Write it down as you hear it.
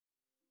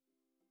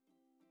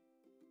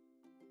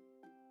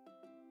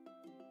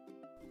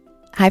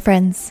Hi,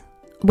 friends.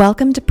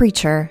 Welcome to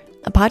Preacher,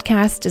 a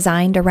podcast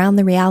designed around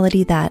the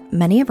reality that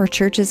many of our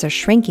churches are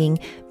shrinking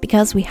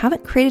because we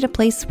haven't created a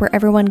place where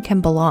everyone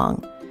can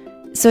belong.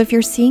 So if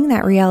you're seeing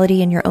that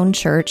reality in your own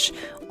church,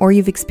 or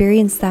you've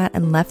experienced that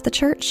and left the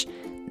church,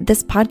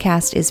 this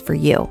podcast is for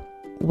you.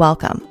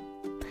 Welcome.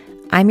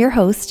 I'm your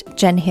host,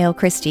 Jen Hale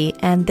Christie,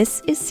 and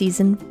this is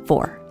season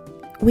 4.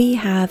 We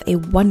have a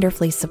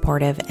wonderfully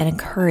supportive and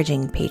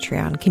encouraging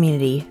Patreon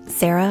community.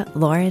 Sarah,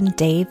 Lauren,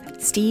 Dave,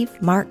 Steve,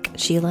 Mark,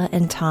 Sheila,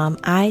 and Tom,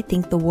 I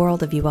think the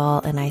world of you all,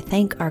 and I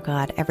thank our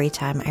God every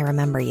time I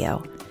remember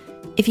you.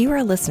 If you are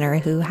a listener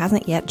who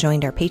hasn't yet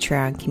joined our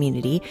Patreon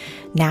community,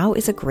 now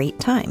is a great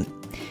time.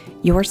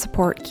 Your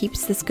support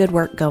keeps this good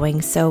work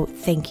going, so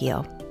thank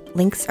you.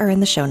 Links are in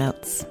the show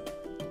notes.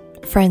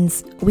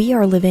 Friends, we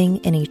are living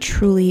in a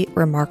truly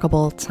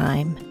remarkable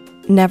time.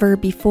 Never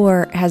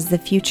before has the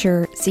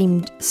future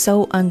seemed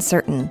so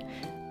uncertain.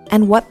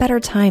 And what better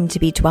time to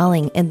be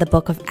dwelling in the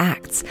book of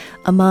Acts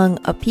among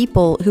a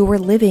people who were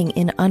living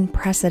in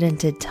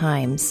unprecedented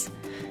times.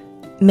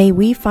 May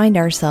we find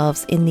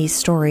ourselves in these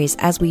stories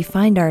as we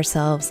find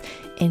ourselves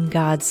in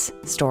God's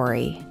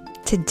story.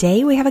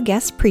 Today we have a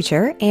guest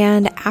preacher,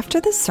 and after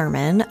the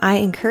sermon, I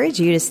encourage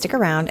you to stick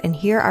around and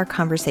hear our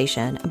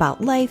conversation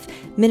about life,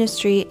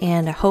 ministry,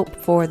 and hope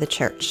for the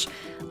church.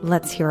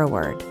 Let's hear a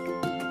word.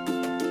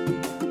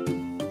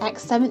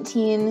 Acts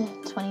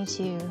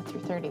 17:22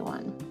 through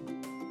 31.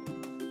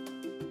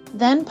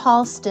 Then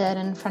Paul stood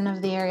in front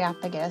of the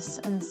Areopagus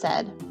and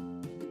said,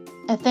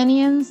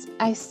 Athenians,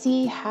 I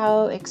see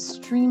how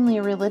extremely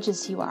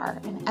religious you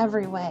are in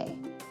every way.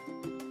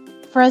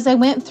 For as I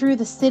went through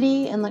the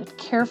city and looked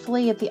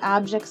carefully at the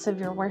objects of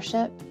your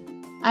worship,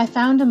 I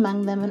found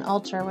among them an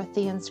altar with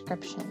the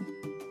inscription,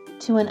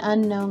 To an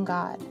unknown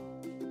God.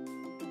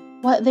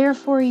 What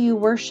therefore you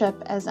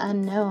worship as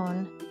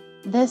unknown,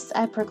 this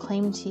I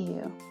proclaim to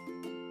you.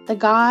 The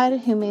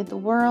God who made the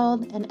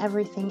world and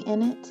everything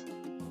in it,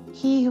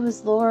 he who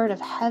is Lord of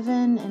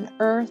heaven and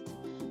earth,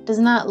 does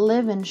not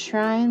live in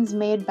shrines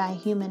made by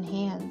human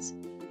hands,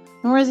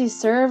 nor is he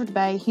served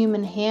by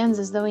human hands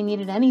as though he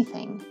needed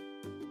anything,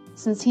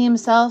 since he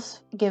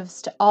himself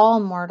gives to all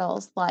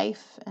mortals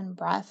life and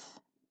breath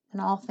and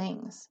all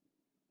things.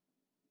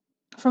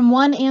 From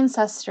one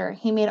ancestor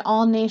he made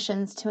all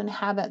nations to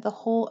inhabit the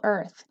whole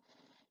earth,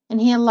 and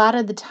he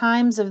allotted the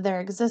times of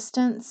their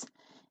existence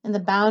and the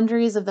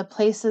boundaries of the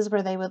places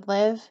where they would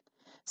live,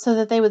 so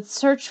that they would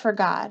search for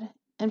God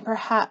and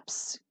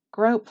perhaps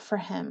grope for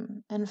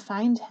him and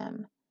find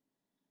him,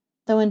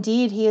 though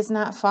indeed he is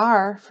not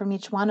far from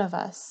each one of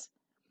us.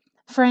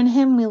 For in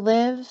him we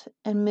live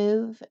and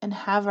move and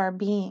have our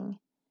being,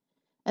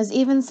 as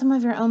even some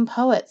of your own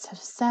poets have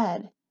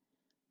said,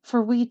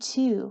 for we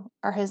too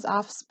are his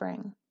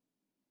offspring.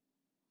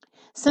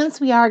 Since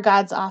we are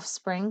God's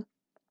offspring,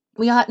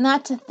 we ought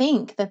not to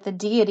think that the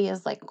deity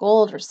is like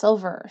gold or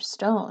silver or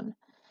stone,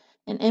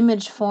 an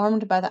image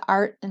formed by the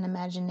art and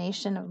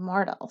imagination of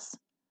mortals.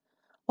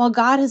 While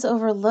God has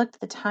overlooked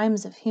the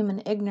times of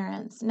human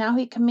ignorance, now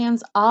he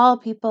commands all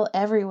people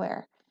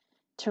everywhere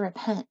to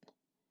repent,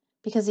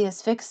 because he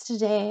has fixed a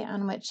day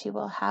on which he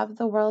will have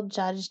the world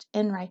judged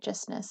in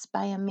righteousness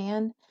by a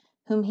man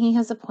whom he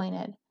has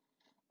appointed,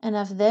 and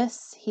of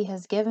this he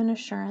has given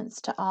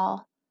assurance to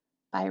all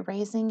by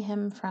raising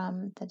him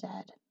from the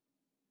dead.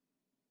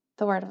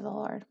 The word of the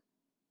Lord.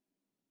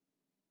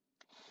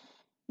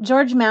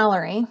 George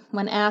Mallory,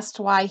 when asked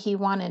why he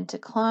wanted to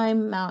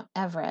climb Mount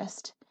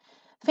Everest,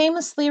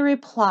 famously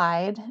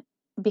replied,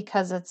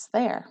 because it's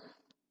there.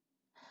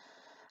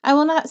 I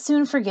will not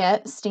soon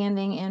forget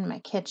standing in my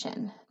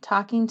kitchen,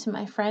 talking to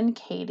my friend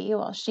Katie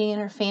while she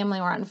and her family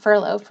were on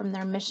furlough from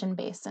their mission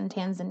base in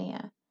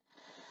Tanzania.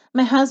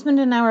 My husband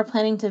and I were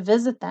planning to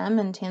visit them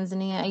in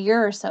Tanzania a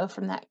year or so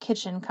from that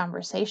kitchen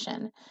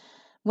conversation,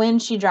 when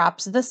she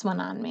drops this one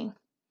on me.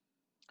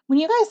 When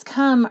you guys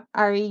come,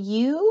 are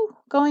you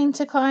going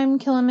to climb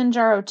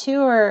Kilimanjaro too,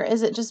 or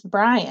is it just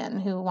Brian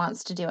who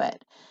wants to do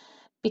it?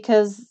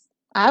 Because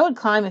I would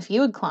climb if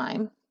you would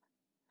climb.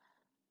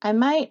 I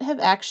might have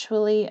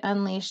actually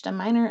unleashed a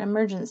minor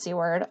emergency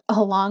word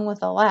along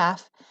with a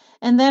laugh,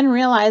 and then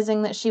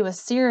realizing that she was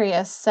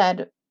serious,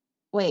 said,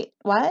 Wait,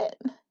 what?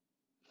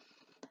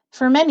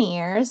 For many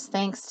years,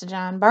 thanks to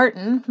John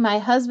Barton, my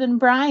husband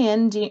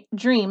Brian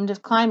dreamed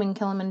of climbing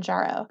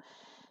Kilimanjaro.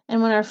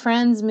 And when our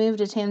friends moved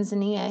to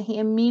Tanzania, he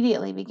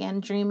immediately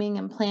began dreaming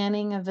and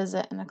planning a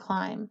visit and a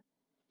climb.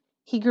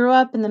 He grew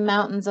up in the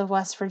mountains of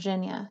West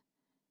Virginia,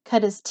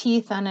 cut his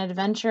teeth on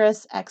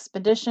adventurous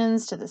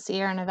expeditions to the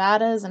Sierra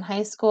Nevadas in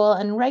high school,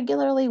 and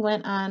regularly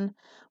went on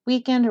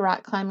weekend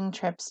rock climbing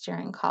trips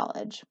during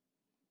college.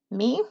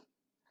 Me?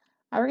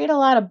 I read a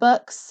lot of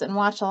books and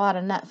watch a lot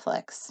of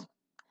Netflix.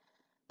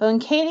 But when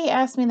Katie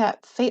asked me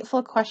that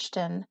fateful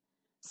question,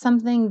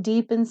 something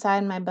deep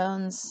inside my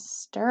bones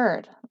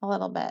stirred a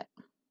little bit.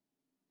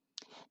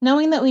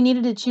 Knowing that we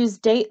needed to choose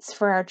dates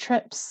for our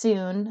trip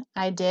soon,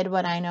 I did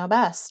what I know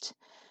best: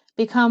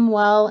 become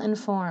well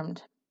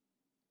informed.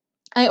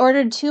 I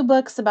ordered 2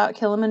 books about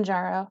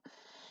Kilimanjaro,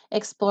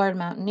 explored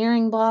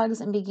mountaineering blogs,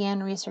 and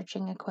began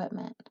researching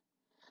equipment.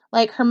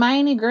 Like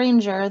Hermione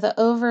Granger, the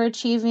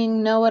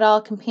overachieving,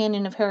 know-it-all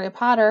companion of Harry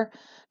Potter,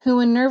 who,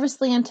 when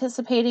nervously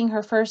anticipating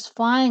her first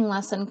flying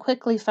lesson,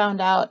 quickly found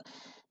out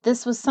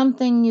this was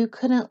something you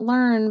couldn't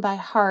learn by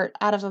heart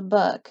out of a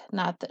book,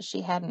 not that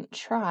she hadn't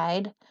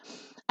tried.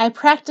 I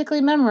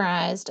practically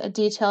memorized a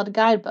detailed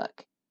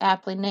guidebook,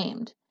 aptly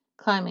named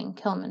Climbing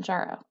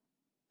Kilimanjaro.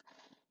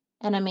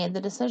 And I made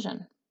the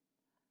decision.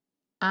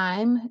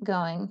 I'm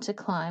going to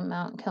climb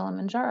Mount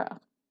Kilimanjaro.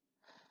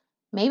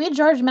 Maybe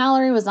George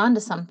Mallory was onto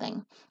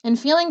something, and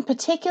feeling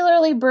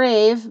particularly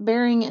brave,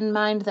 bearing in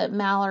mind that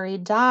Mallory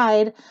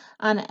died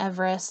on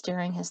Everest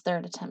during his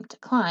third attempt to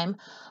climb,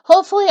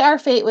 hopefully our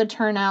fate would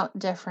turn out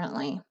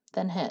differently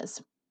than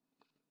his.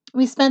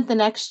 We spent the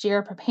next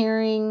year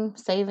preparing,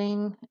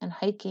 saving, and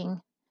hiking.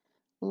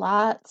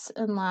 Lots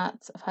and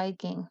lots of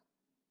hiking.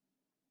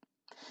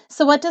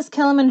 So what does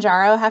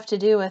Kilimanjaro have to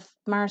do with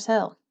Mars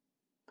Hill?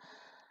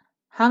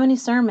 How many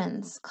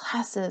sermons,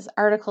 classes,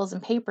 articles,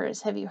 and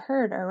papers have you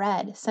heard or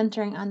read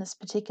centering on this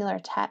particular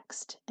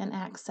text in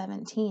Acts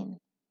 17?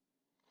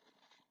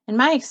 In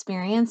my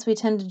experience, we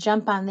tend to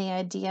jump on the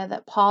idea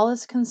that Paul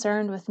is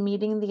concerned with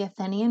meeting the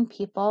Athenian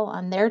people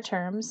on their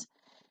terms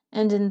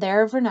and in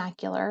their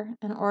vernacular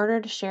in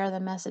order to share the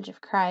message of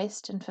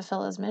Christ and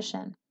fulfill his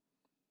mission.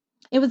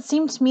 It would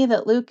seem to me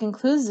that Luke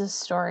includes this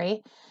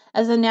story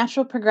as a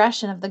natural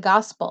progression of the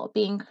gospel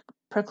being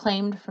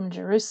proclaimed from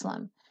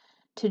Jerusalem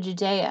to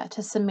Judea,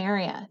 to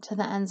Samaria, to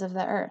the ends of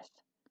the earth.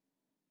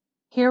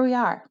 Here we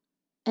are,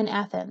 in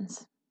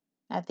Athens,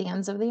 at the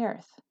ends of the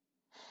earth.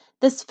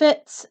 This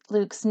fits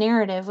Luke's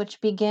narrative,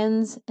 which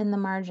begins in the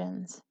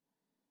margins.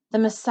 The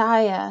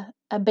Messiah,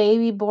 a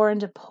baby born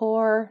to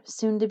poor,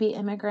 soon-to-be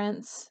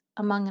immigrants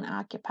among an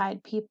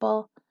occupied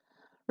people,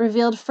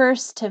 revealed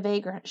first to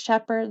vagrant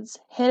shepherds,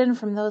 hidden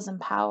from those in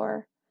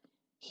power.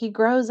 He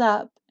grows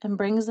up and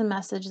brings the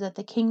message that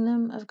the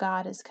kingdom of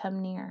God has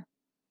come near.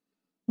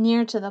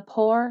 Near to the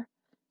poor,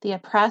 the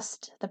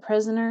oppressed, the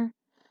prisoner,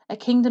 a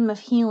kingdom of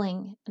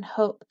healing and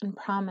hope and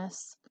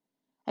promise.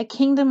 A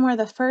kingdom where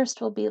the first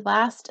will be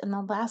last and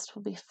the last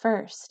will be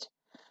first.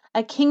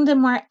 A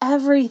kingdom where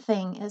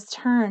everything is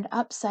turned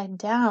upside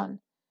down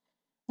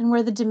and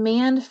where the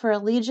demand for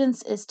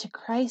allegiance is to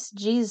Christ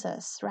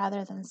Jesus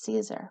rather than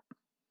Caesar.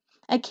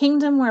 A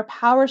kingdom where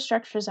power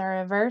structures are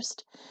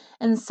reversed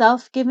and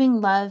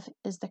self-giving love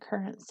is the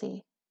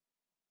currency.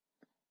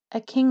 A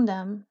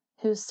kingdom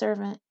whose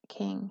servant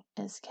king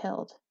is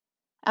killed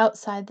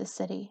outside the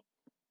city,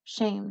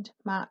 shamed,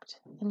 mocked,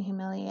 and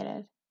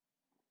humiliated.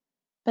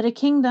 But a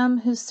kingdom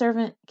whose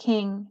servant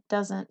king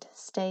doesn't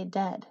stay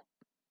dead.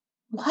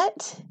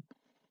 What?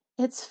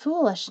 It's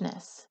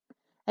foolishness.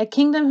 A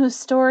kingdom whose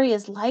story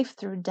is life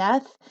through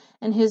death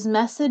and whose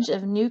message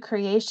of new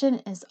creation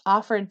is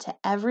offered to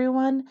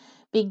everyone,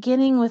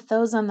 beginning with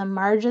those on the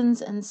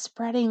margins and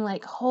spreading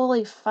like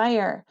holy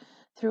fire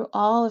through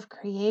all of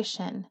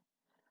creation.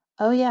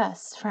 Oh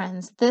yes,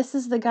 friends, this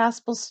is the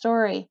gospel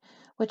story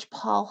which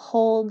Paul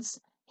holds,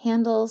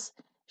 handles,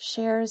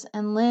 shares,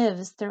 and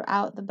lives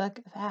throughout the book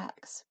of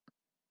Acts.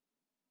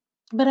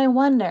 But I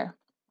wonder,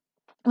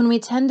 when we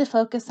tend to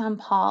focus on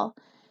Paul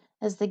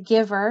as the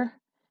giver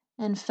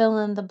and fill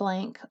in the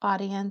blank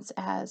audience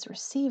as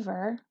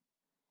receiver,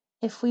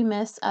 if we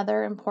miss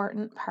other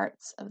important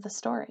parts of the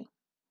story.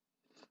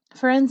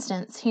 For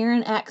instance, here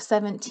in Acts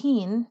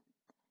 17,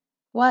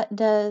 what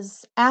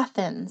does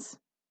Athens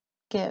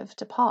give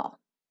to Paul?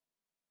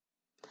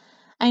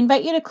 I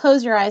invite you to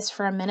close your eyes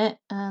for a minute,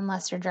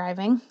 unless you're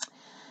driving.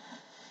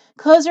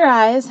 Close your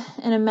eyes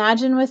and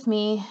imagine with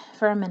me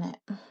for a minute.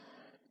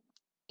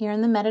 You're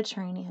in the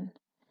Mediterranean.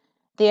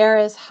 The air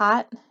is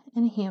hot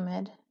and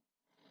humid.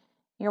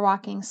 You're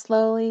walking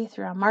slowly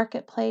through a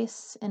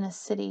marketplace in a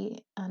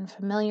city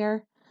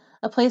unfamiliar,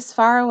 a place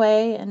far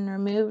away and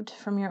removed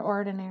from your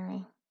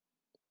ordinary.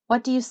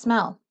 What do you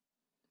smell?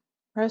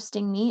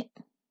 Roasting meat,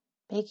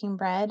 baking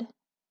bread,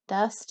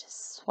 dust,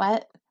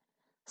 sweat,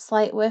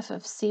 slight whiff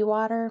of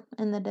seawater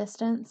in the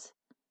distance.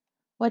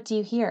 What do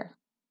you hear?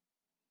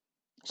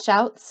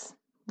 Shouts,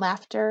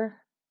 laughter,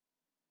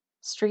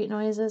 street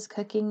noises,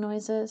 cooking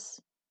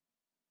noises.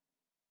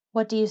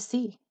 What do you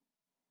see?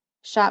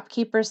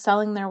 Shopkeepers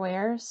selling their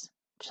wares,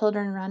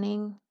 children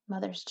running,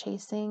 mothers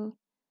chasing.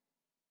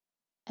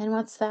 And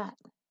what's that?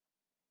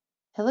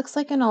 It looks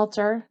like an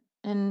altar,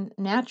 and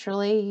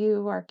naturally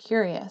you are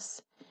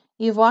curious.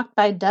 You've walked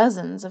by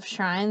dozens of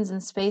shrines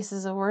and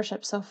spaces of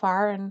worship so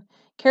far and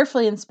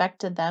carefully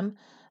inspected them,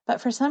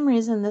 but for some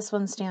reason this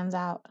one stands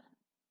out.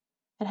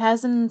 It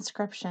has an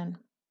inscription,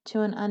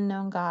 to an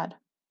unknown God.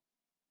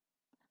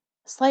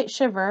 A slight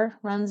shiver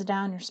runs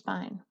down your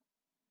spine.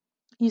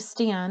 You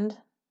stand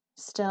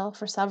still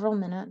for several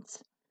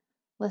minutes,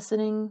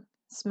 listening,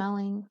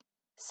 smelling,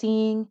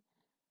 seeing,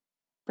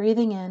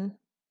 breathing in,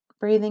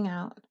 breathing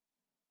out,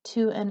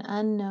 to an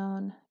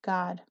unknown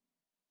God.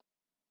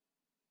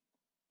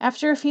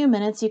 After a few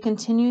minutes, you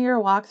continue your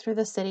walk through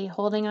the city,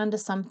 holding on to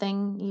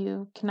something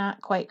you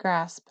cannot quite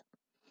grasp.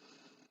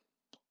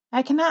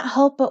 I cannot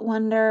help but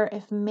wonder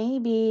if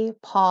maybe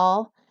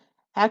Paul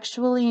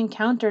actually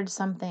encountered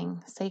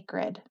something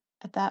sacred,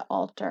 at that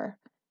altar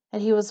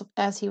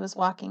as he was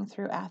walking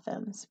through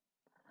Athens.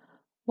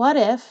 What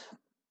if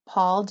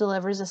Paul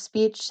delivers a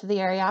speech to the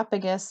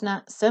Areopagus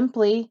not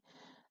simply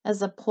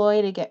as a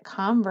ploy to get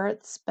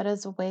converts, but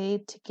as a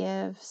way to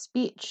give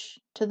speech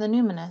to the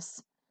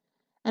numinous,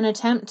 an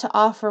attempt to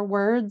offer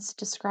words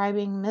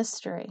describing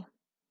mystery?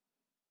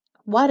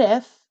 What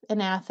if,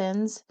 in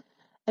Athens,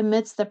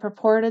 amidst the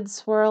purported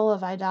swirl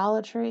of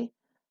idolatry,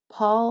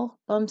 Paul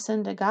bumps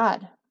into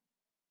God?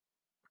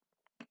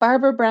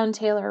 Barbara Brown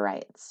Taylor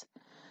writes,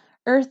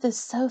 "Earth is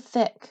so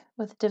thick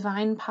with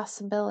divine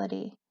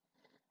possibility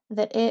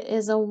that it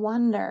is a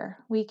wonder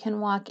we can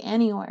walk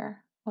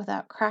anywhere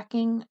without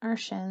cracking our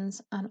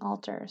shins on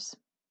altars."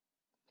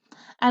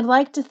 I'd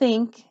like to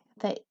think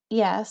that,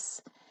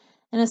 yes,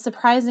 in a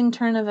surprising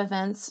turn of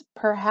events,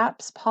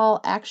 perhaps Paul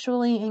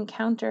actually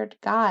encountered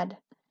God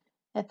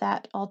at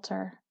that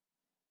altar,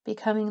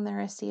 becoming the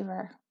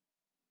receiver.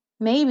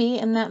 Maybe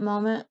in that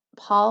moment,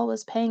 Paul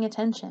was paying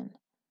attention,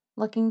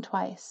 looking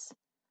twice,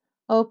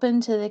 open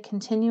to the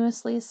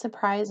continuously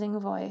surprising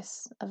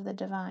voice of the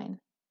divine.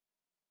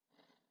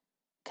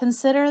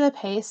 Consider the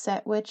pace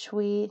at which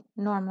we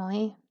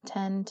normally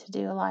tend to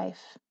do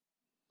life.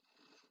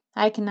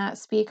 I cannot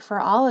speak for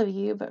all of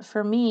you, but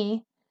for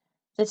me,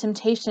 the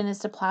temptation is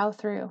to plow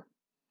through,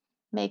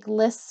 make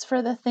lists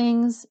for the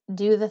things,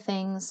 do the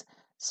things,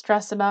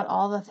 stress about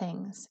all the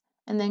things,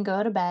 and then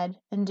go to bed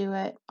and do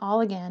it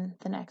all again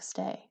the next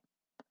day.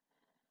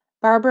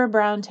 Barbara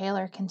Brown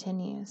Taylor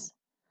continues,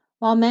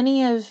 while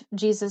many of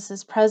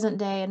Jesus'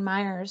 present-day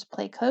admirers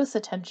pay close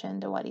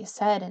attention to what he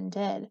said and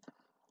did,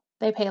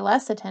 they pay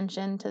less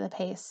attention to the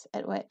pace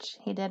at which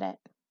he did it.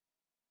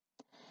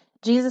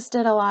 Jesus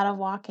did a lot of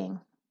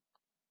walking.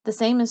 The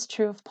same is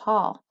true of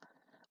Paul.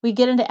 We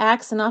get into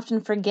Acts and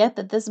often forget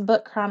that this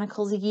book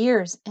chronicles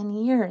years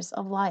and years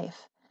of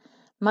life,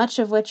 much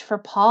of which for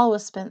Paul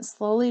was spent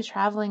slowly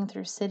traveling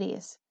through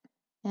cities,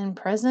 in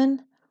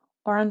prison,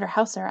 or under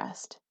house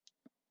arrest.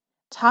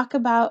 Talk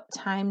about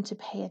time to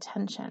pay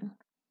attention.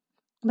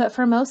 But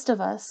for most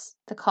of us,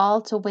 the call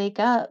to wake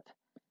up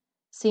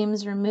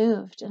seems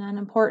removed and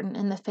unimportant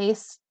in the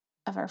face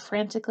of our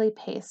frantically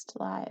paced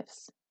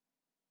lives.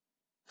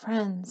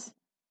 Friends,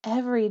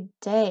 every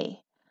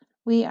day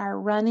we are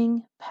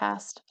running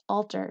past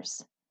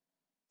altars,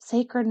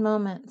 sacred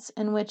moments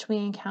in which we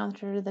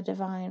encounter the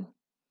divine.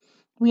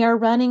 We are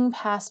running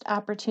past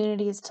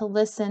opportunities to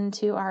listen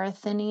to our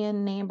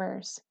Athenian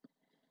neighbors,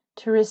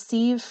 to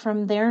receive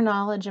from their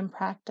knowledge and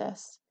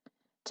practice,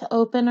 to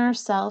open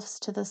ourselves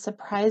to the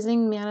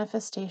surprising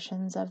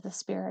manifestations of the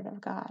Spirit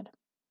of God.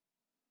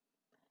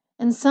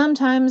 And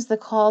sometimes the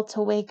call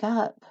to wake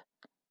up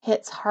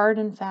hits hard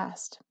and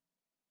fast.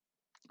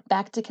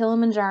 Back to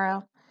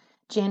Kilimanjaro,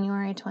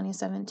 January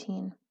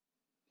 2017.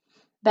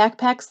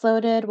 Backpacks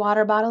loaded,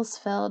 water bottles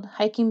filled,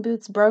 hiking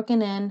boots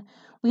broken in,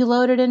 we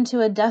loaded into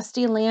a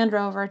dusty Land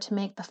Rover to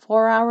make the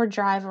 4-hour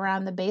drive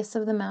around the base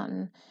of the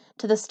mountain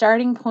to the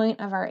starting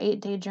point of our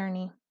 8-day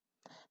journey.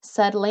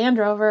 Said Land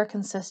Rover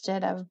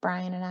consisted of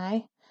Brian and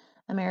I,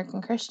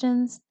 American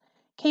Christians,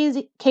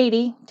 Katie,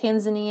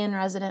 Tanzanian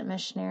resident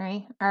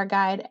missionary, our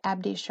guide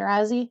Abdi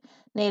Shirazi,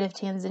 native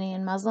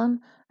Tanzanian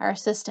Muslim, our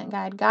assistant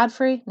guide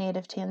Godfrey,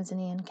 native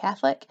Tanzanian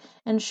Catholic,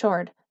 and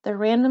Shord, the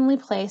randomly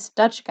placed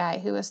Dutch guy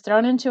who was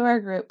thrown into our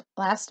group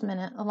last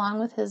minute along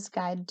with his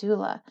guide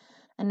Dula,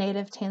 a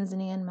native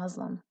Tanzanian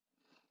Muslim.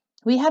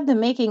 We had the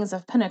makings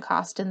of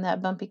Pentecost in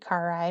that bumpy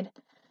car ride.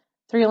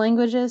 3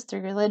 languages, 3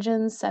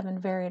 religions, 7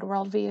 varied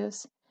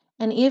worldviews,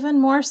 and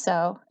even more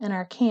so in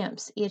our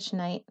camps each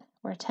night,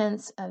 where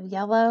tents of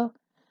yellow,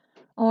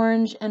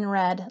 orange, and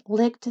red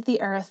licked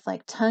the earth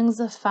like tongues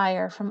of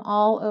fire from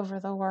all over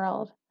the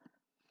world.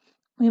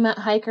 We met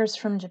hikers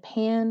from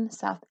Japan,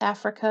 South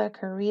Africa,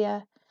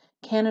 Korea,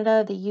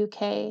 Canada, the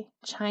UK,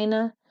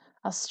 China,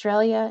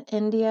 Australia,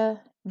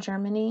 India,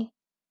 Germany.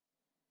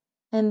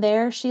 And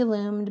there she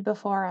loomed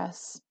before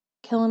us,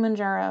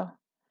 Kilimanjaro,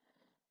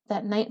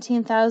 that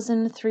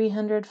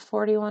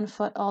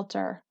 19,341-foot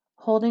altar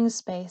holding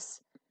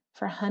space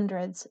for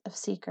hundreds of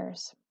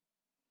seekers.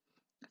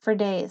 For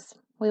days,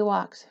 we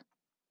walked.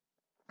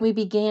 We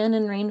began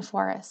in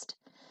rainforest,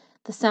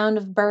 the sound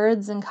of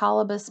birds and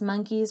colobus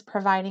monkeys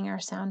providing our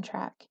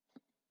soundtrack.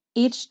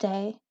 Each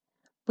day,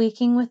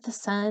 waking with the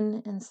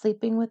sun and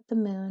sleeping with the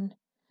moon,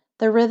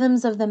 the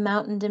rhythms of the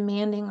mountain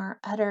demanding our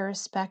utter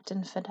respect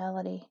and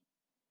fidelity.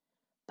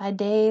 By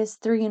days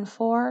 3 and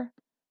 4,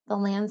 the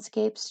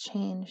landscapes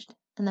changed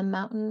and the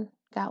mountain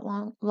got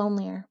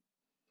lonelier.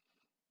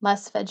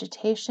 Less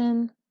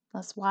vegetation,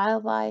 less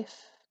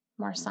wildlife,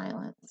 more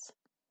silence.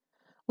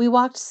 We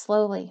walked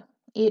slowly,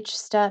 each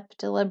step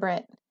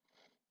deliberate,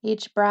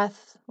 each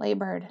breath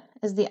labored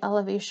as the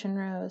elevation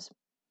rose.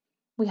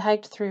 We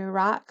hiked through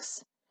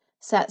rocks,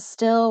 sat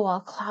still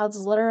while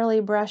clouds literally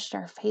brushed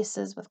our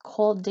faces with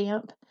cold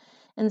damp,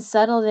 and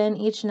settled in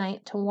each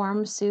night to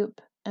warm soup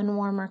and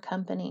warmer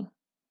company.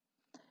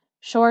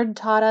 Shord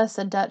taught us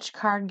a Dutch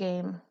card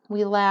game.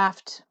 We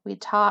laughed, we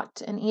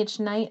talked, and each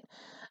night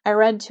I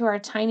read to our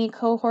tiny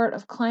cohort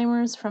of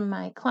climbers from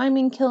my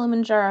Climbing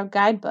Kilimanjaro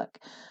guidebook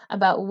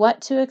about what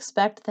to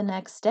expect the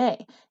next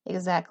day,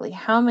 exactly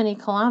how many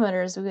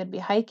kilometers we would be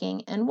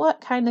hiking, and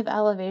what kind of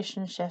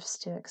elevation shifts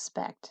to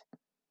expect.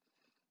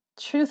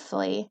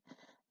 Truthfully,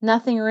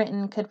 nothing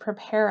written could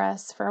prepare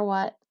us for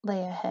what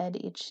lay ahead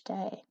each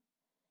day.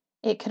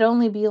 It could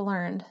only be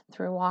learned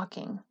through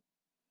walking.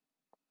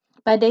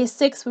 By day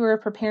 6, we were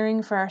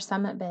preparing for our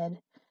summit bid,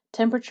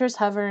 temperatures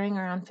hovering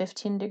around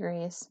 15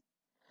 degrees.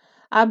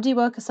 Abdi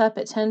woke us up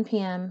at 10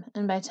 p.m.,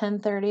 and by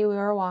 10:30 we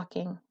were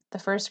walking, the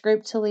first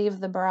group to leave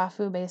the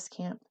Barafu base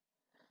camp.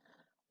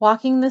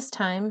 Walking this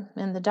time,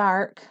 in the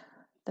dark,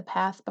 the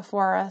path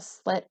before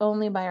us lit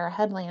only by our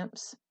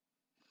headlamps.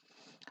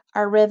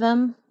 Our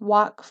rhythm,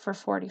 walk for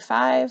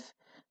 45,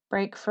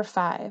 break for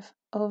 5,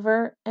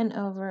 over and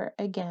over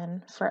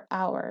again for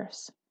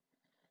hours.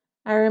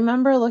 I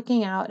remember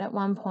looking out at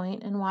one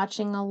point and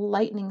watching a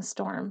lightning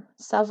storm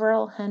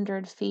several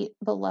hundred feet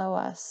below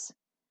us.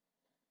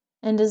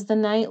 And as the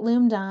night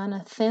loomed on,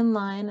 a thin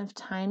line of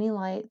tiny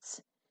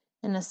lights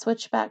in a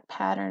switchback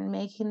pattern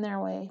making their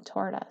way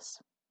toward us.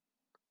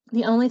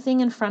 The only thing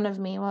in front of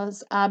me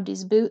was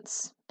Abdi's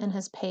boots and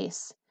his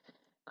pace,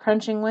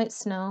 crunching white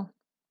snow,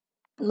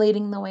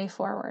 leading the way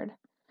forward.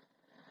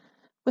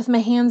 With my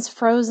hands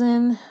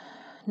frozen,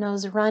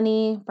 nose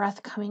runny,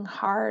 breath coming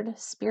hard,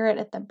 spirit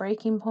at the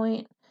breaking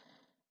point,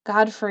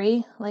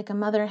 Godfrey, like a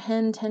mother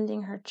hen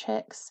tending her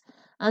chicks,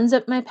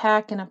 unzipped my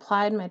pack and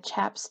applied my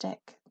chapstick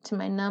to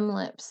my numb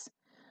lips,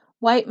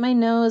 wiped my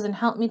nose and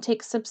helped me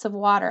take sips of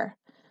water,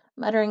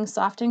 muttering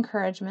soft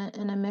encouragement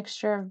in a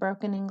mixture of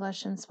broken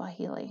English and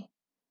Swahili.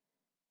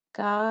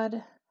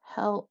 God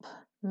help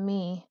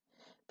me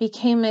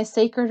became my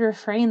sacred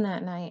refrain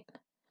that night.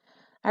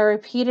 I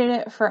repeated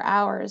it for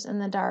hours in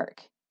the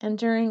dark,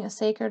 enduring a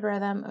sacred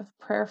rhythm of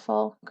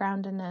prayerful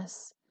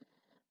groundedness,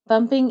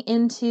 bumping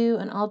into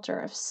an altar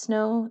of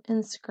snow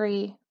and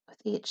scree with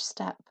each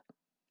step.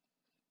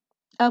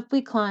 Up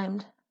we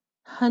climbed,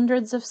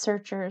 hundreds of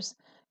searchers,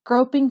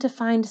 groping to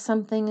find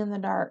something in the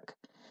dark,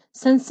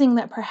 sensing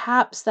that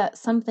perhaps that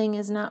something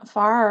is not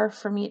far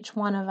from each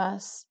one of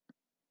us.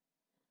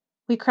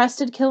 We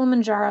crested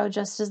Kilimanjaro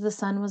just as the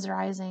sun was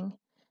rising,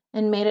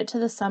 and made it to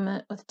the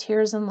summit with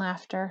tears and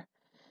laughter,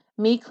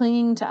 me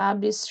clinging to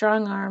Abdi's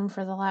strong arm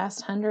for the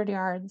last 100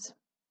 yards.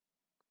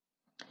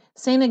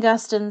 St.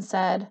 Augustine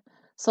said,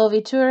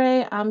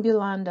 "Solviture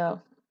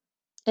ambulando."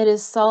 It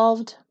is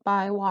solved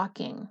by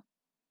walking.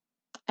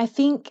 I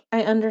think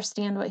I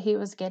understand what he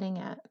was getting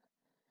at.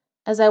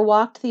 As I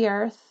walked the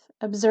earth,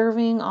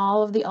 observing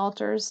all of the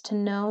altars to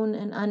known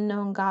and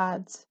unknown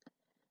gods,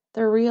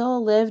 the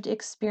real lived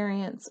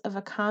experience of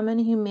a common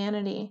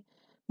humanity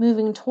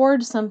moving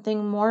toward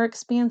something more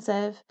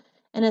expansive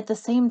and at the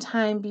same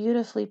time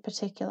beautifully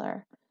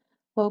particular,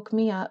 woke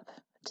me up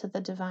to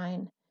the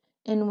divine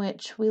in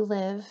which we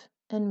live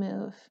and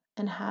move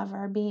and have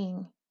our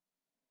being.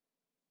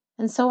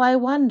 And so I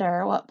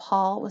wonder what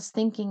Paul was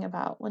thinking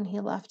about when he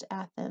left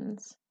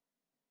Athens.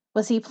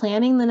 Was he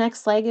planning the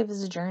next leg of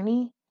his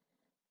journey,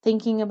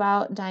 thinking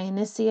about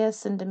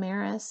Dionysius and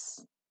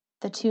Damaris,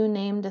 the two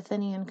named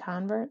Athenian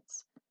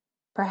converts?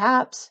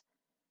 Perhaps,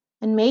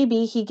 and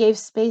maybe he gave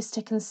space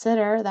to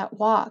consider that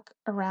walk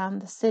around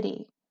the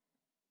city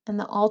and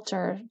the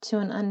altar to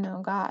an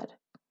unknown God.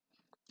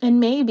 And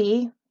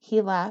maybe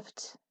he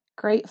left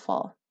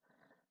grateful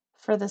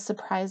for the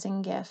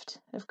surprising gift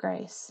of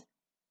grace.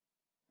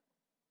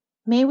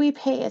 May we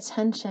pay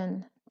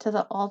attention to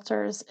the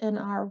altars in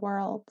our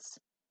worlds.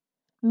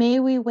 May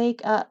we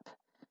wake up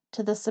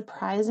to the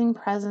surprising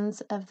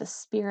presence of the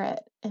Spirit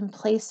in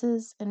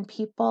places and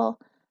people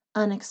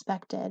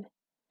unexpected.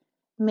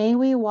 May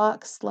we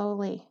walk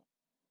slowly,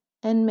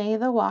 and may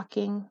the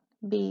walking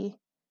be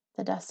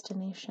the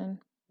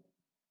destination.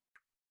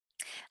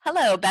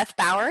 Hello, Beth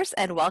Bowers,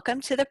 and welcome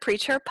to the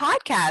Preacher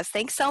Podcast.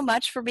 Thanks so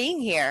much for being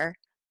here.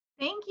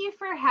 Thank you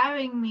for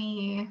having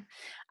me.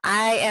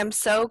 I am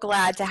so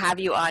glad to have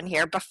you on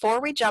here. Before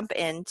we jump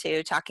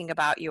into talking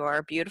about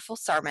your beautiful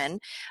sermon,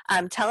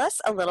 tell us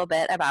a little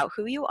bit about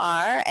who you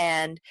are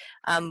and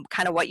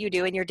kind of what you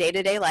do in your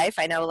day-to-day life.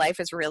 I know life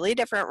is really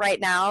different right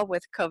now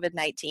with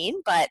COVID-19,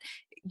 but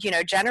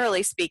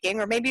generally speaking,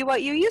 or maybe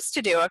what you used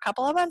to do a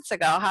couple of months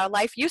ago, how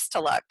life used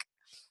to look.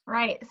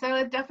 Right. So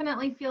it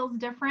definitely feels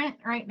different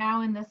right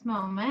now in this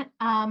moment.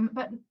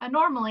 But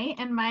normally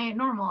in my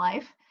normal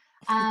life,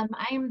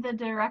 I am the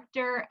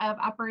director of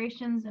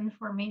operations and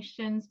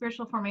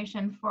spiritual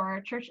formation for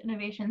Church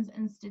Innovations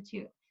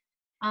Institute,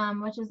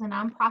 which is a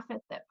nonprofit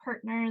that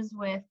partners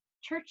with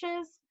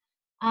churches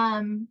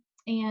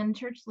and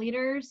church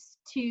leaders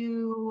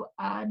to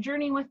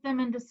journey with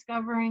them in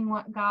discovering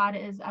what God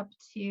is up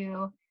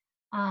to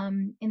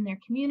in their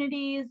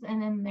communities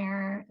and in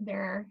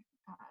their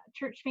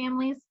church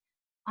families.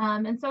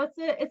 And so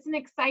it's an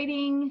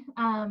exciting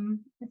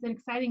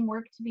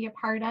work to be a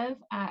part of.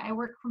 I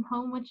work from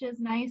home, which is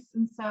nice,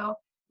 and so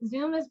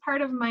Zoom is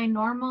part of my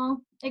normal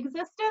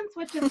existence,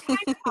 which is kind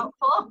of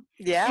helpful.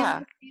 Yeah. In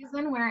this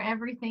season where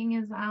everything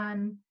is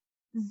on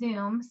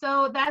Zoom.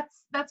 So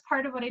that's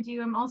part of what I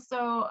do. I'm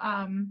also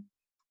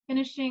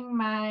finishing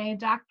my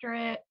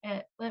doctorate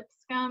at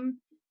Lipscomb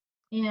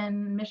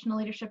in missional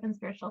leadership and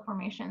spiritual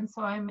formation.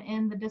 So I'm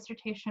in the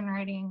dissertation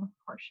writing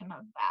portion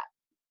of that.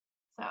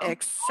 So that is what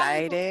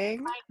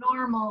Exciting. my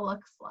normal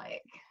looks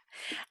like.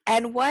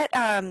 And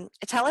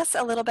tell us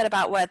a little bit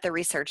about what the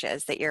research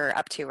is that you're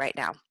up to right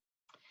now.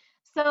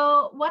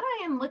 So what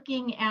I am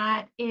looking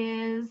at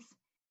is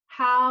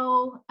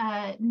how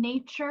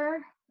nature,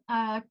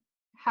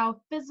 how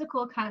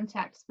physical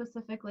contact,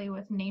 specifically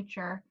with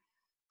nature,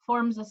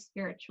 forms us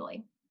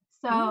spiritually.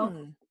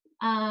 So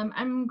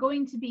I'm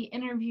going to be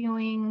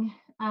interviewing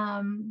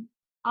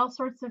all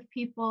sorts of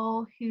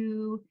people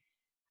who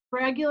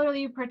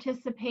regularly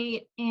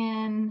participate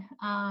in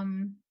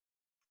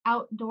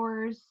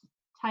outdoors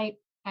type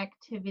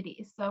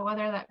activities. So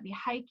whether that be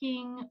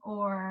hiking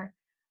or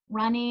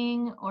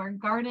running or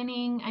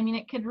gardening, I mean,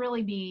 it could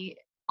really be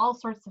all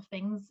sorts of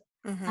things.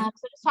 So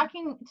just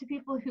talking to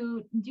people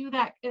who do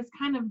that is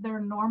kind of their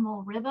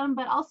normal rhythm,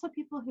 but also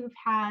people who've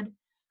had,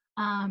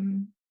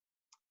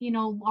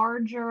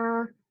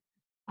 larger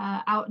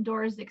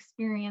outdoors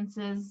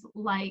experiences,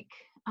 like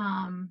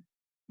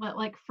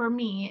for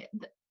me,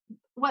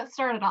 what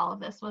started all of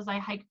this was I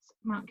hiked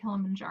Mount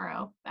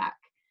Kilimanjaro back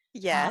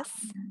Yes.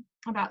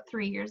 about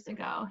 3 years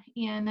ago,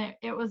 and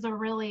it was a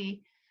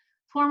really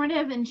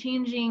formative and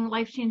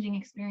life-changing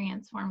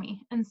experience for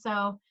me. And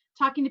so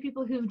talking to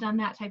people who've done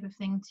that type of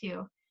thing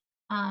too.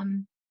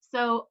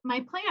 So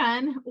my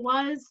plan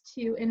was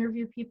to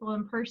interview people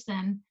in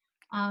person.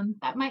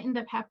 That might end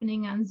up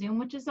happening on Zoom,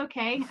 which is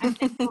okay. I'm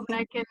thankful that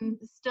I can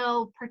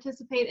still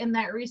participate in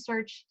that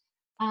research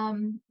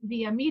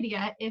via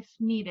media if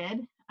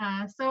needed.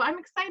 So I'm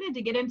excited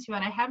to get into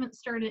it. I haven't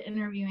started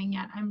interviewing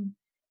yet. I'm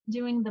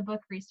doing the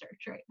book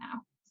research right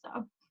now.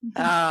 So.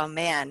 Oh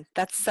man,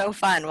 that's so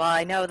fun. Well,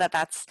 I know that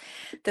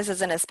this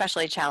is an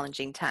especially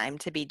challenging time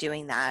to be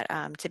doing that,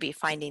 to be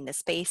finding the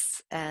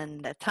space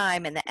and the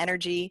time and the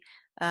energy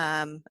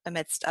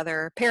amidst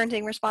other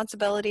parenting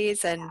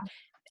responsibilities, and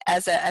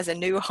as a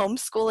new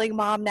homeschooling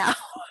mom now,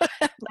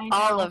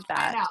 all of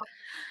that. I know.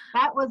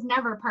 That was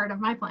never part of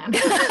my plan.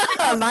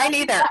 Mine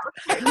either.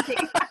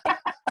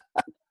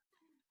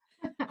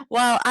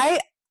 Well, I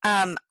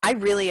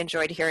really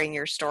enjoyed hearing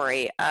your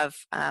story of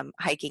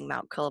hiking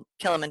Mount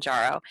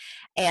Kilimanjaro,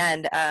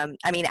 and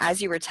I mean,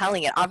 as you were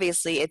telling it,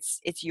 obviously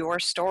it's your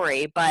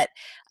story, but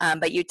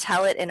you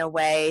tell it in a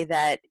way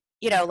that,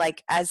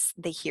 like, as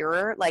the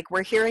hearer, like,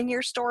 we're hearing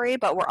your story,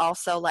 but we're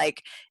also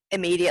like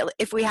immediately,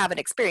 if we have an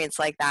experience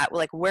like that,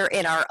 we're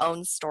in our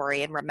own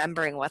story and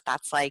remembering what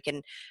that's like.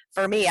 And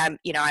for me, I'm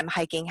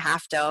hiking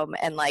Half Dome,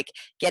 and like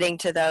getting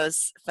to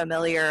those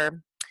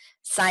familiar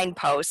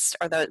signposts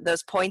or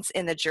those points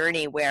in the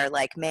journey where,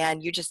 like,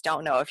 man, you just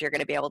don't know if you're going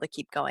to be able to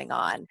keep going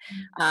on.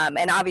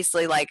 And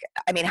obviously, like,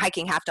 I mean,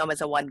 hiking Half Dome is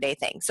a one-day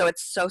thing, so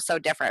it's so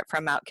different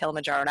from Mount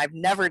Kilimanjaro, and I've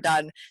never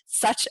done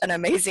such an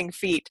amazing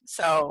feat.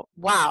 So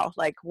wow,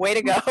 like, way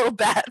to go,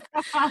 Beth.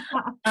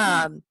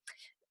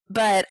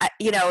 But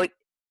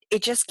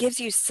it just gives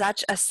you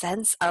such a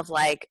sense of,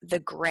 like, the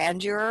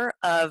grandeur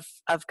of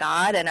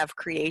God and of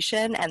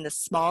creation, and the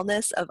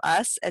smallness of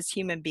us as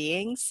human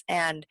beings,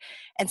 and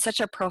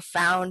such a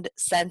profound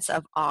sense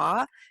of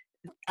awe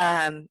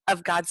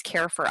of God's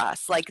care for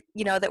us, like,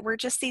 that we're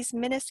just these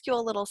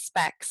minuscule little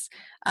specks,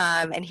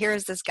 and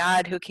here's this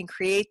God who can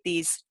create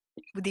these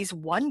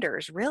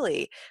wonders,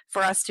 really,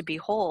 for us to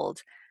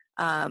behold.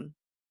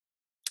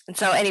 And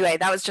so anyway,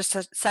 that was just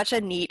such a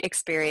neat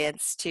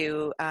experience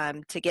to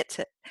get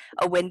to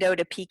a window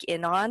to peek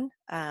in on.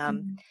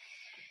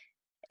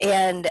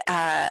 And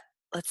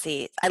let's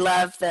see, I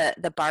love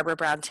the Barbara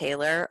Brown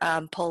Taylor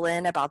pull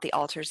in about the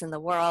altars in the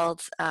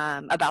world,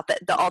 about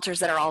the altars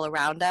that are all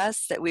around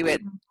us, that we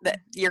would,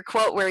 your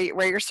quote where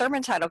your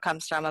sermon title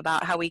comes from,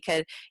 about how we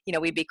could,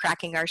 we'd be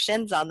cracking our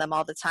shins on them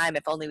all the time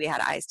if only we had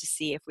eyes to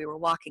see, if we were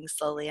walking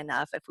slowly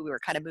enough, if we were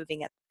kind of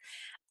moving at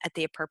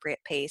the appropriate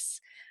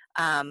pace.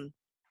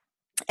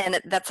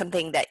 And that's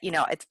something that,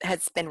 it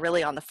has been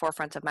really on the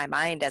forefront of my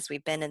mind as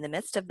we've been in the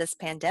midst of this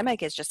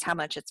pandemic, is just how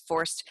much it's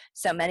forced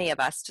so many of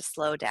us to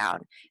slow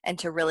down and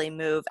to really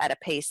move at a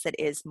pace that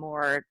is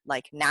more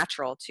like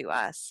natural to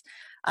us.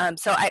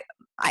 So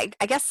I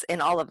guess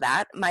in all of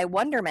that, my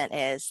wonderment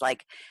is,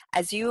 like,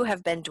 as you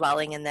have been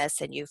dwelling in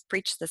this and you've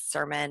preached this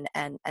sermon,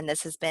 and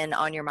this has been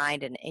on your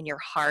mind and in your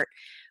heart,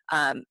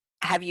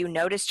 have you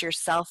noticed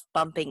yourself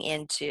bumping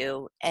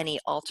into any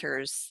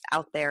altars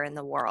out there in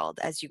the world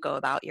as you go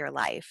about your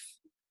life?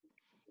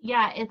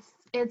 Yeah,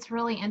 it's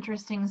really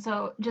interesting.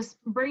 So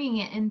just bringing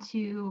it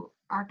into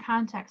our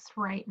context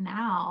right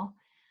now,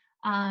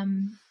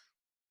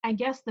 I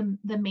guess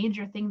the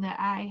major thing that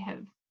I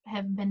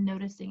have been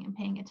noticing and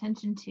paying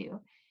attention to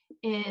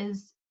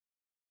is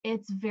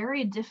it's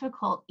very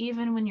difficult,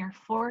 even when you're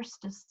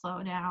forced to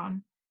slow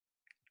down,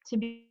 to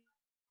be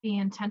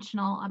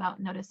intentional about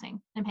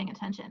noticing and paying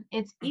attention.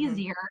 It's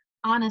easier,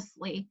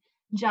 honestly,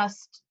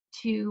 just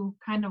to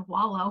kind of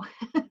wallow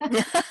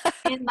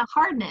in the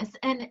hardness,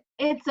 and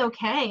it's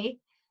okay.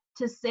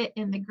 to sit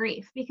in the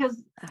grief,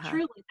 because Uh-huh.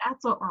 truly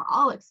that's what we're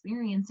all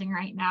experiencing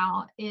right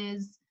now,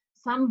 is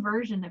some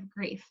version of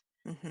grief.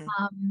 Mhm.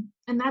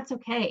 And that's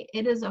okay.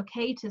 It is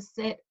okay to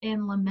sit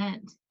in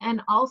lament,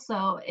 and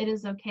also it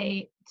is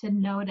okay to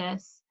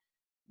notice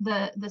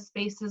the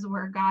spaces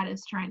where God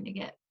is trying to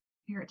get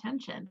your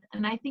attention.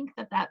 And I think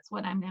that that's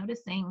what I'm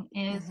noticing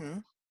is,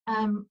 Mhm.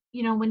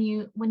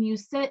 when you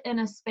sit in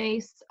a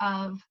space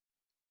of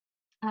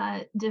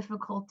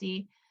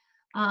difficulty,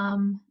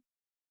 um,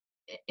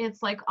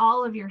 it's like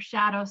all of your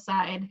shadow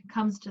side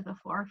comes to the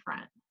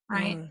forefront,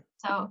 right? Mm.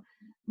 So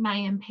my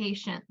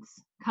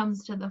impatience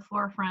comes to the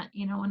forefront,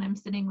 when I'm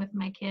sitting with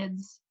my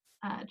kids,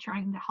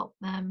 trying to help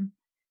them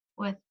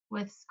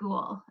with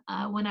school,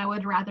 when I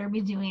would rather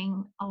be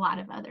doing a lot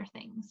of other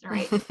things,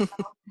 right?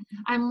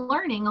 I'm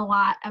learning a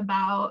lot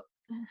about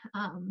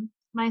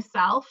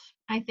myself,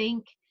 I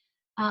think.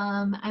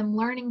 I'm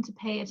learning to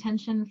pay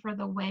attention for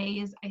the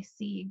ways I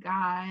see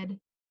God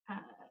uh,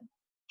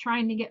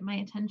 trying to get my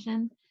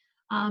attention,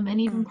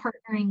 and even Mm.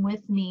 partnering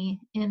with me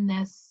in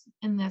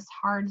this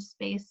hard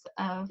space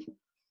of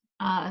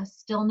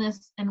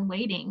stillness and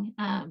waiting.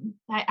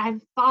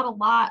 I've thought a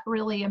lot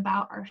really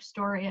about our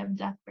story of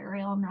death,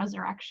 burial, and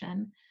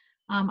resurrection.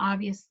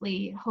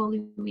 Obviously, Holy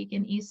Week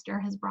and Easter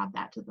has brought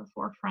that to the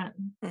forefront.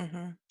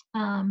 Mhm.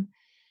 Um,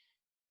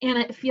 and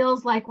it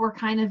feels like we're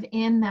kind of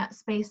in that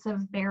space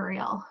of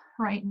burial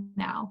right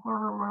now,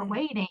 where we're Mm.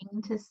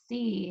 waiting to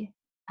see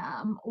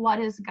what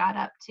is God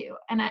up to.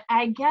 And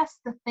I guess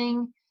the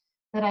thing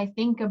that I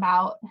think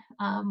about,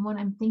 when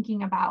I'm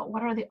thinking about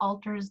what are the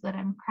altars that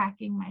I'm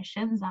cracking my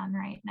shins on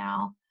right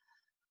now,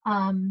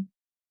 um,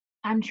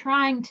 I'm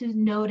trying to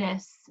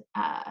notice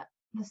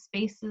the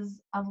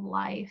spaces of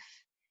life,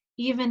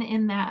 even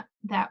in that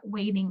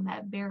waiting,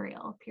 that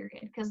burial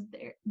period, because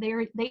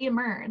they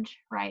emerge,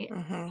 right?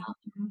 Mhm.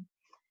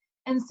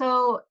 And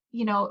so,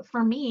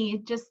 for me,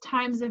 just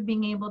times of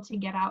being able to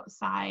get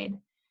outside,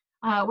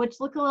 which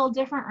look a little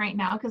different right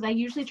now, because I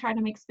usually try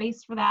to make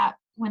space for that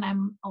when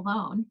I'm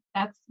alone.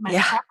 That's my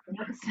Yeah.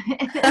 preference,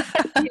 is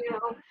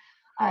to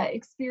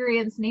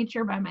experience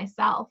nature by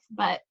myself.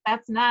 But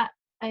that's not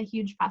a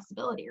huge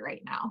possibility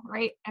right now,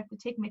 right? I have to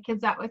take my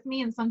kids out with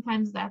me, and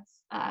sometimes that's,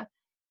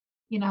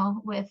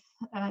 with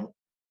uh,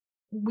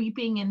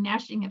 weeping and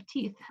gnashing of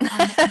teeth.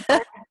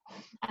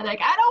 I'm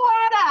like, I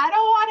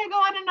don't wanna go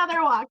on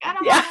another walk. I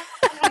don't Yeah. wanna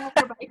go on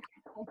another bike.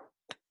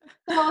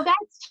 So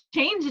that's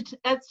changed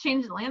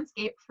the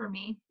landscape for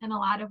me in a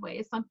lot of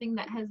ways. Something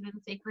that has been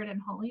sacred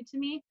and holy to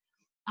me.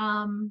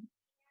 Um,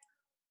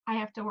 I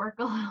have to work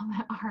a little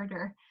bit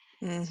harder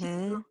to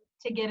Mhm.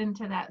 to get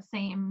into that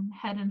same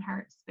head and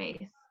heart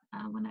space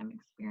when I'm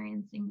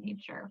experiencing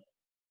nature.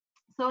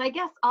 So I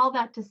guess all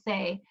that to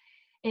say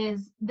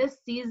is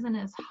this season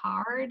is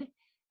hard,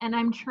 and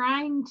I'm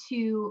trying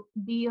to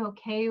be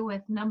okay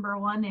with, number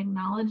one,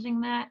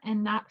 acknowledging that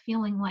and not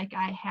feeling like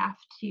I have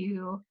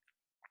to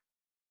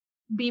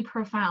be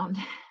profound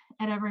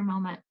at every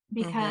moment,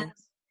 because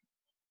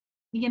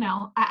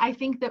Mhm. I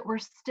think that we're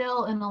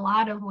still in a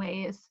lot of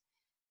ways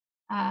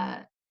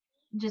uh,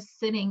 just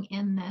sitting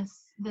in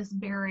this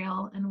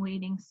burial and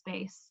waiting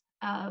space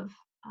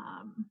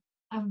um,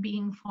 of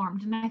being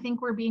formed. And I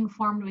think we're being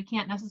formed. We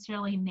can't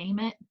necessarily name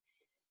it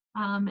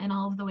in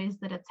all of the ways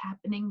that it's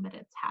happening, but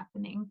it's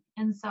happening.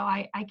 And so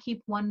I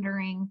keep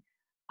wondering,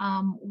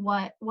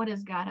 what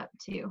is God up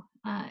to,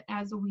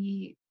 as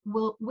we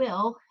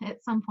will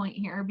at some point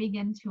here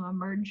begin to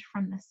emerge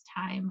from this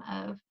time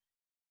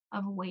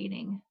of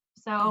waiting.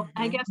 So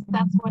I Mhm. guess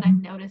that's what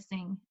I'm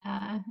noticing,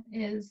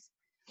 is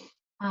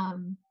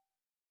um,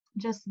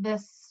 just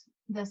this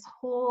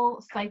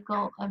whole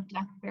cycle of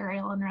death,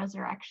 burial, and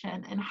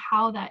resurrection, and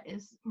how that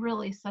is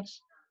really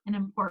such an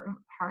important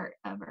part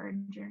of our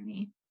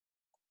journey.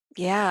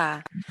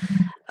 Yeah.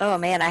 Oh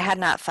man, I had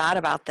not thought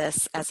about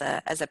this as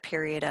a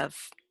period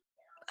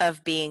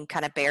of being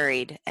kind of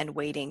buried and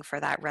waiting for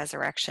that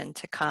resurrection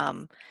to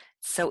come.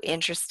 So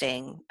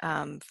interesting,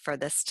 for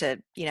this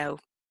to,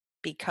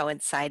 be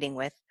coinciding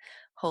with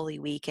Holy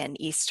Week and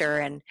Easter,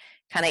 and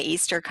kind of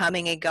Easter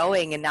coming and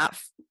going, and not,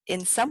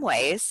 in some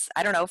ways,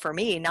 I don't know, for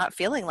me, not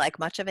feeling like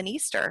much of an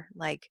Easter.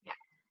 Like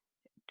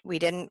we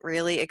didn't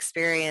really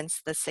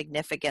experience the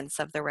significance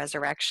of the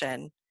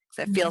resurrection.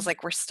 So it feels Mhm.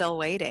 like we're still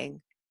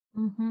waiting.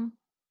 Mhm.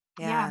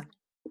 Yeah. Yeah.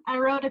 I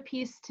wrote a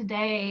piece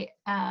today,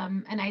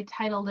 and I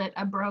titled it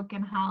 "A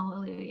Broken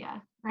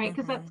Hallelujah," right?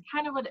 Because that's Mhm.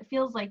 kind of what it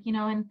feels like,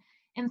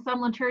 in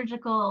some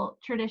liturgical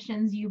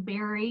traditions, you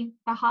bury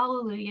the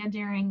Hallelujah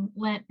during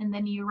Lent, and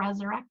then you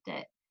resurrect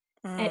it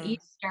at Mm.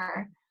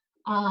 Easter.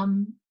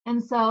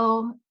 And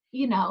so,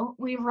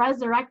 we've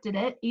resurrected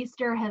it.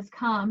 Easter has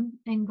come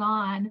and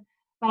gone,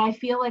 but I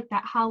feel like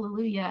that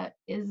Hallelujah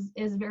is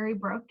very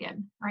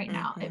broken right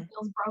now. It Mhm.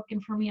 feels broken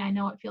for me. I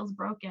know it feels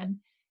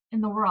broken in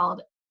the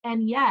world,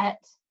 and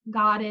yet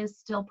God is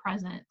still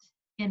present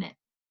in it.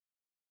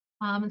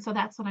 And so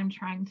that's what I'm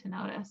trying to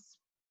notice.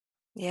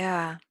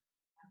 Yeah.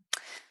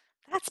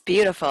 That's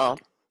beautiful.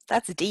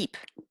 That's deep.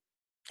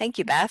 Thank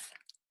you, Beth.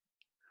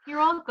 You're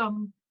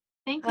welcome.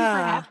 Thank you for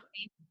having Ah,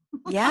 me.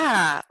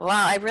 Yeah, well,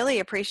 I really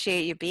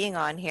appreciate you being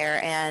on here,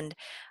 and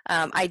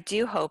I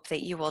do hope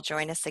that you will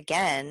join us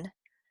again.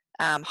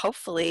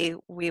 Hopefully,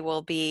 we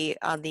will be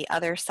on the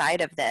other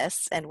side of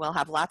this, and we'll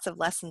have lots of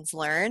lessons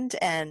learned,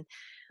 and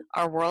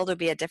our world will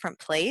be a different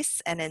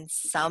place. And in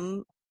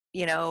some,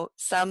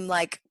 some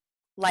like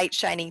light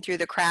shining through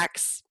the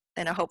cracks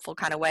in a hopeful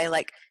kind of way,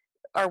 like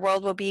our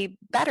world will be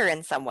better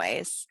in some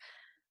ways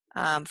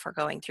for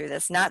going through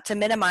this. Not to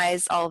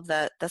minimize all of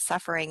the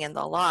suffering and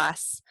the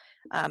loss,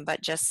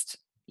 but just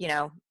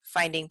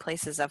finding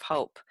places of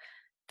hope,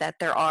 that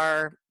there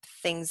are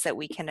things that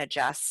we can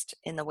adjust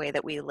in the way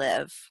that we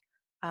live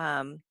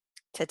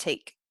to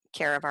take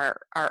care of our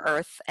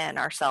earth and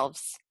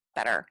ourselves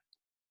better.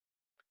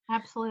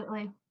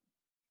 Absolutely.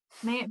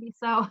 May it be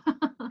so.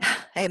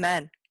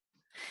 Amen.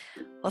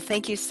 Well,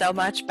 thank you so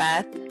much,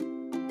 Beth.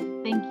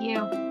 Thank you.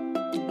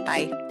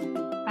 Bye.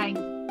 Bye.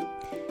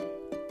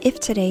 If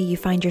today you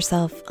find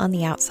yourself on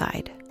the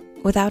outside,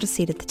 without a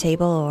seat at the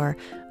table or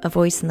a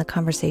voice in the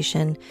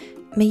conversation,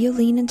 may you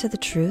lean into the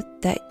truth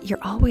that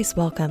you're always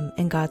welcome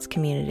in God's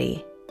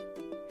community.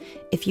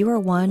 If you are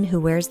one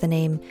who wears the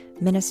name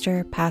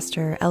minister,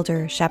 pastor,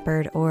 elder,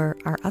 shepherd, or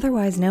are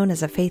otherwise known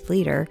as a faith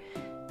leader,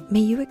 may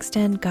you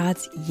extend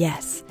God's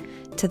yes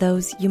to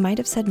those you might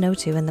have said no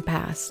to in the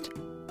past.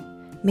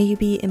 May you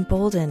be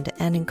emboldened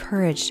and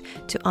encouraged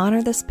to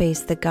honor the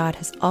space that God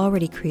has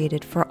already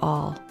created for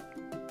all.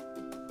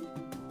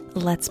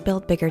 Let's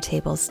build bigger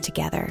tables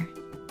together.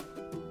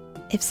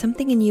 If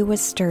something in you was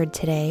stirred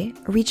today,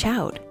 reach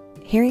out.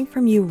 Hearing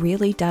from you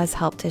really does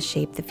help to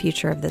shape the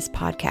future of this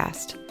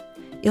podcast.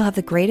 You'll have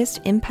the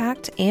greatest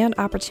impact and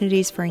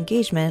opportunities for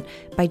engagement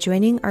by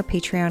joining our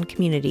Patreon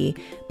community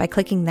by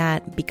clicking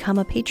that Become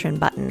a Patron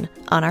button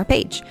on our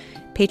page,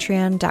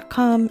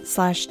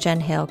 patreon.com/Jen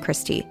Hale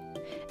Christie.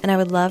 And I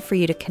would love for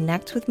you to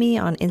connect with me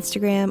on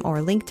Instagram or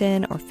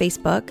LinkedIn or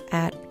Facebook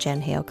at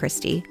Jen Hale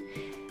Christie.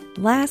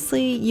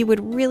 Lastly, you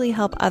would really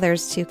help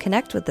others to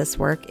connect with this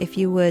work if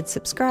you would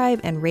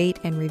subscribe and rate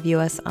and review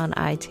us on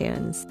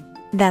iTunes.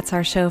 That's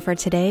our show for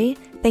today.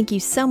 Thank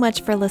you so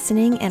much for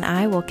listening, and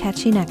I will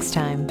catch you next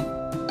time.